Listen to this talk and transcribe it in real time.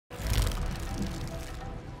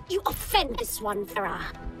You offend this one, Farah.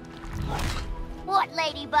 What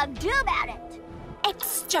Ladybug do about it?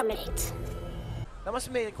 Exterminate. That must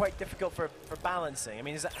have made it quite difficult for balancing. I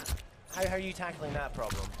mean, is that how are you tackling that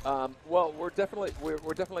problem? Well, we're definitely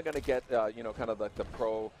going to get you know, kind of like the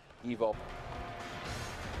pro Evo.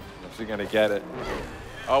 If you're going to get it.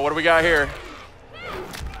 Oh, what do we got here?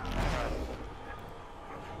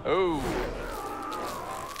 Oh.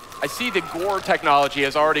 I see the gore technology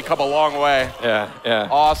has already come a long way. Yeah, yeah.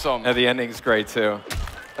 Awesome. And the ending's great too.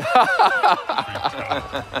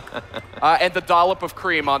 And the dollop of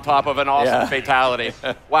cream on top of an awesome fatality.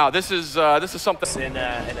 Wow, this is something. In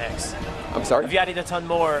X. I'm sorry? Have you added a ton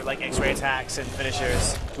more like X-ray attacks and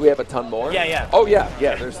finishers? Do we have a ton more? Yeah, yeah. Oh yeah,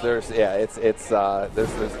 yeah. This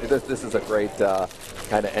is a great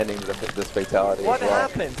kind of ending to this fatality. What as well.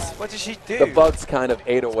 happens? What does she do? The bugs kind of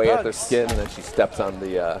ate away at their skin, and then she steps on the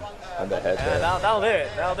head. Yeah, that'll do it.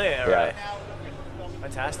 That'll do it. All right.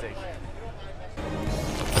 Fantastic.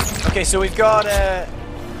 Okay, so we've got a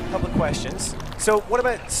couple of questions. So what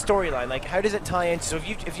about storyline? Like, how does it tie in? So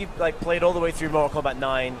if you like played all the way through Mortal Kombat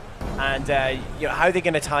 9, and you know, how are they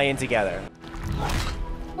going to tie in together?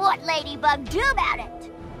 What Ladybug do about it?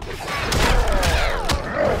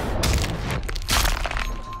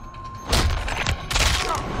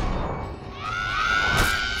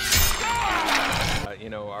 You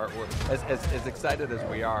know, as excited as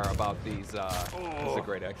we are about these, this is a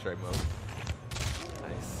great X-ray move.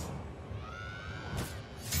 Nice.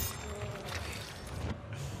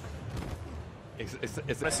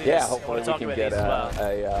 Yeah, hopefully we can get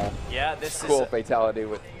a cool fatality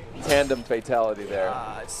with tandem fatality there.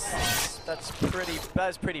 That's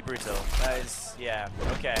pretty brutal. That is, yeah,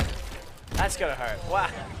 okay. That's gonna hurt. Wow.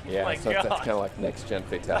 Yeah, Oh my so God. that's kind of like next-gen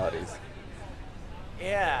fatalities.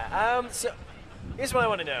 Yeah. So here's what I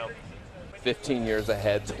want to know. 15 years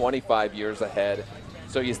ahead, 25 years ahead.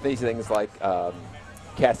 So you see things like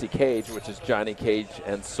Cassie Cage, which is Johnny Cage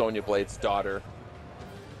and Sonya Blade's daughter.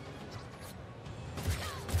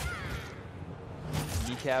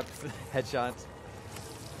 Kneecaps, headshots.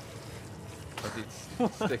 As he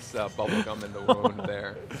sticks bubble gum in the wound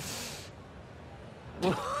there.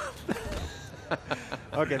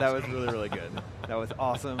 Okay, that was really, really good. That was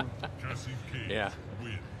awesome. Yeah.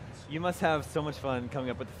 You must have so much fun coming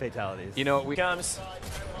up with the fatalities. You know, Comes.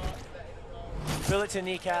 Bullet to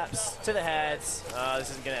kneecaps, to the heads. This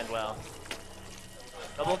isn't gonna end well.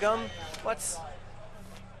 Bubblegum? What?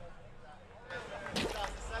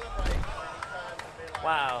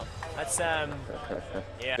 Wow, that's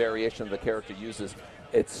yeah. Variation the character uses.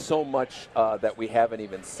 It's so much that we haven't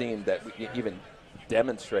even seen, that we even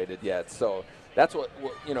demonstrated yet. So that's what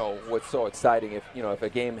you know. What's so exciting? If a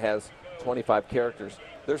game has 25 characters,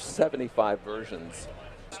 there's 75 versions.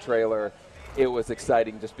 This trailer, it was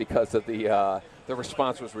exciting just because of the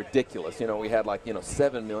response was ridiculous. You know, we had like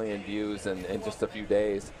 7 million views in just a few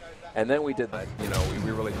days, and then we did. We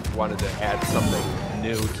really wanted to add something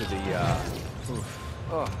new to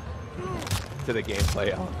the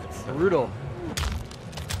gameplay elements. Brutal.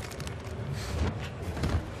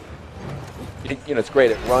 It's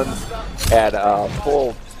great. It runs at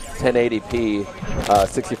full 1080p,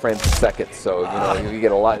 60 frames a second. So you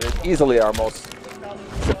get a lot. Easily our most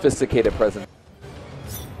sophisticated present.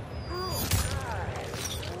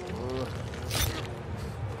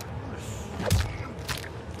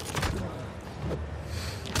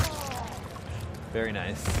 Very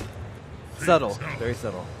nice. Subtle. Very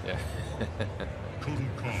subtle. Yeah.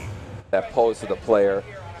 That pose to the player.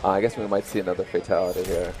 I guess we might see another fatality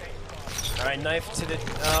here. All right, knife to the.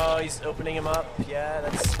 Oh, he's opening him up. Yeah,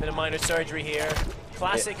 that's been a minor surgery here.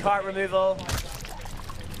 Classic heart removal,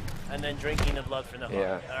 and then drinking the blood from the heart.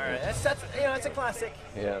 Yeah. All right, that's a classic.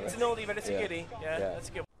 Yeah. It's an oldie, but it's a goodie. Yeah, that's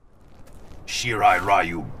a good. Shirai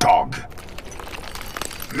Ryu, dog.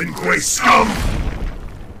 Lingui scum!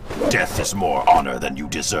 Death is more honor than you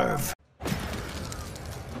deserve.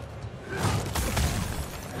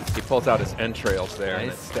 He pulls out his entrails there and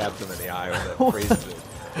then stabs him in the eye with it, freezes it.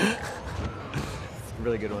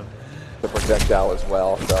 Really good one. The projectile as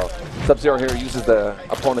well. So Sub-Zero here uses the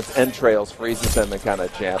opponent's entrails, freezes them, and kind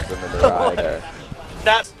of jabs them in their eye there.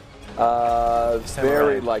 That's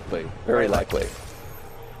very likely. Very likely.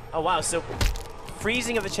 Oh wow! So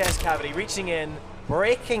freezing of the chest cavity, reaching in,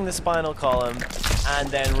 breaking the spinal column, and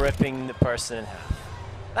then ripping the person in half.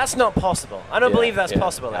 That's not possible. I don't believe that's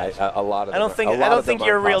possible. Ed. A lot of them. I don't think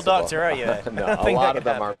you're a real doctor, are you? No, a lot of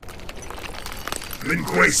them are.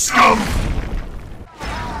 Lingui scum!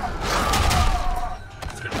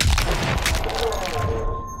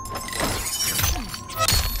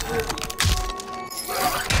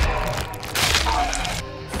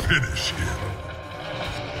 Finish him.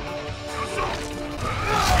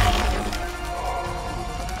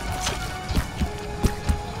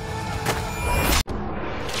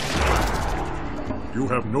 You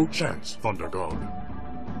have no chance, Thunder God.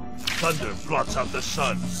 Thunder blots out the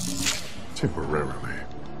sun. Temporarily.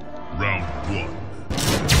 Round 1.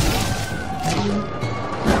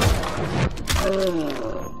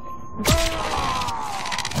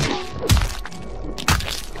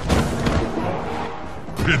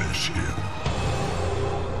 Finish him.